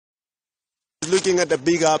Looking at the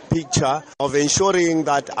bigger picture of ensuring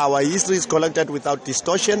that our history is collected without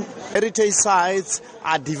distortion. Heritage sites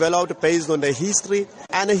are developed based on the history,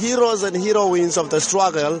 and heroes and heroines of the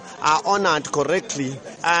struggle are honored correctly.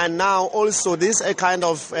 And now also this kind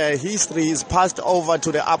of history is passed over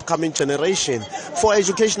to the upcoming generation for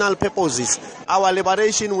educational purposes. Our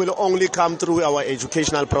liberation will only come through our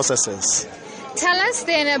educational processes. Tell us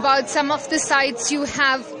then about some of the sites you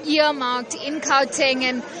have earmarked in Gauteng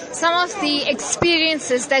and some of the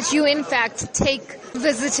experiences that you in fact take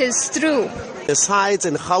visitors through. The sites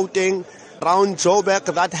in Gauteng, around Joburg,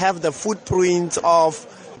 that have the footprints of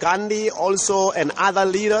Gandhi also and other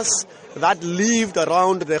leaders that lived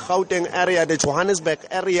around the Gauteng area, the Johannesburg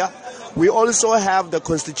area. We also have the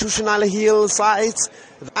Constitutional Hill sites,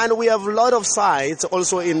 and we have a lot of sites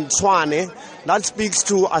also in Tshwane that speaks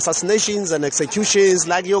to assassinations and executions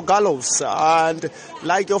like your gallows and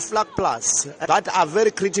like your flag plus that are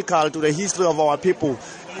very critical to the history of our people.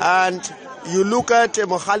 And you look at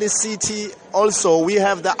Mohali City, also we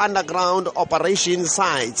have the underground operation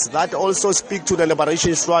sites that also speak to the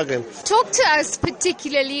liberation struggle. Talk to us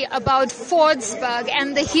particularly about Fordsburg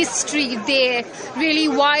and the history there. Really,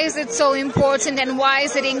 why is it so important and why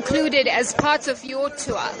is it included as part of your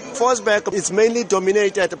tour? Fordsburg is mainly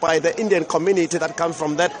dominated by the Indian community that comes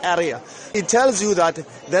from that area. It tells you that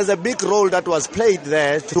there's a big role that was played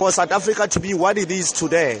there for South Africa to be what it is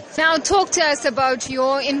today. Now talk to us about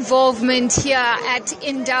your involvement here at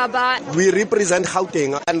Indaba. We represent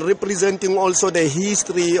Gauteng and representing also the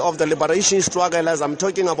history of the liberation struggle as I'm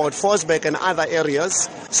talking about Fordsburg and other areas.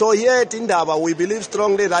 So here at Indaba, we believe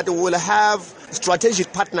strongly that we will have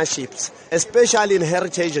strategic partnerships, especially in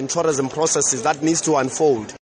heritage and tourism processes that needs to unfold.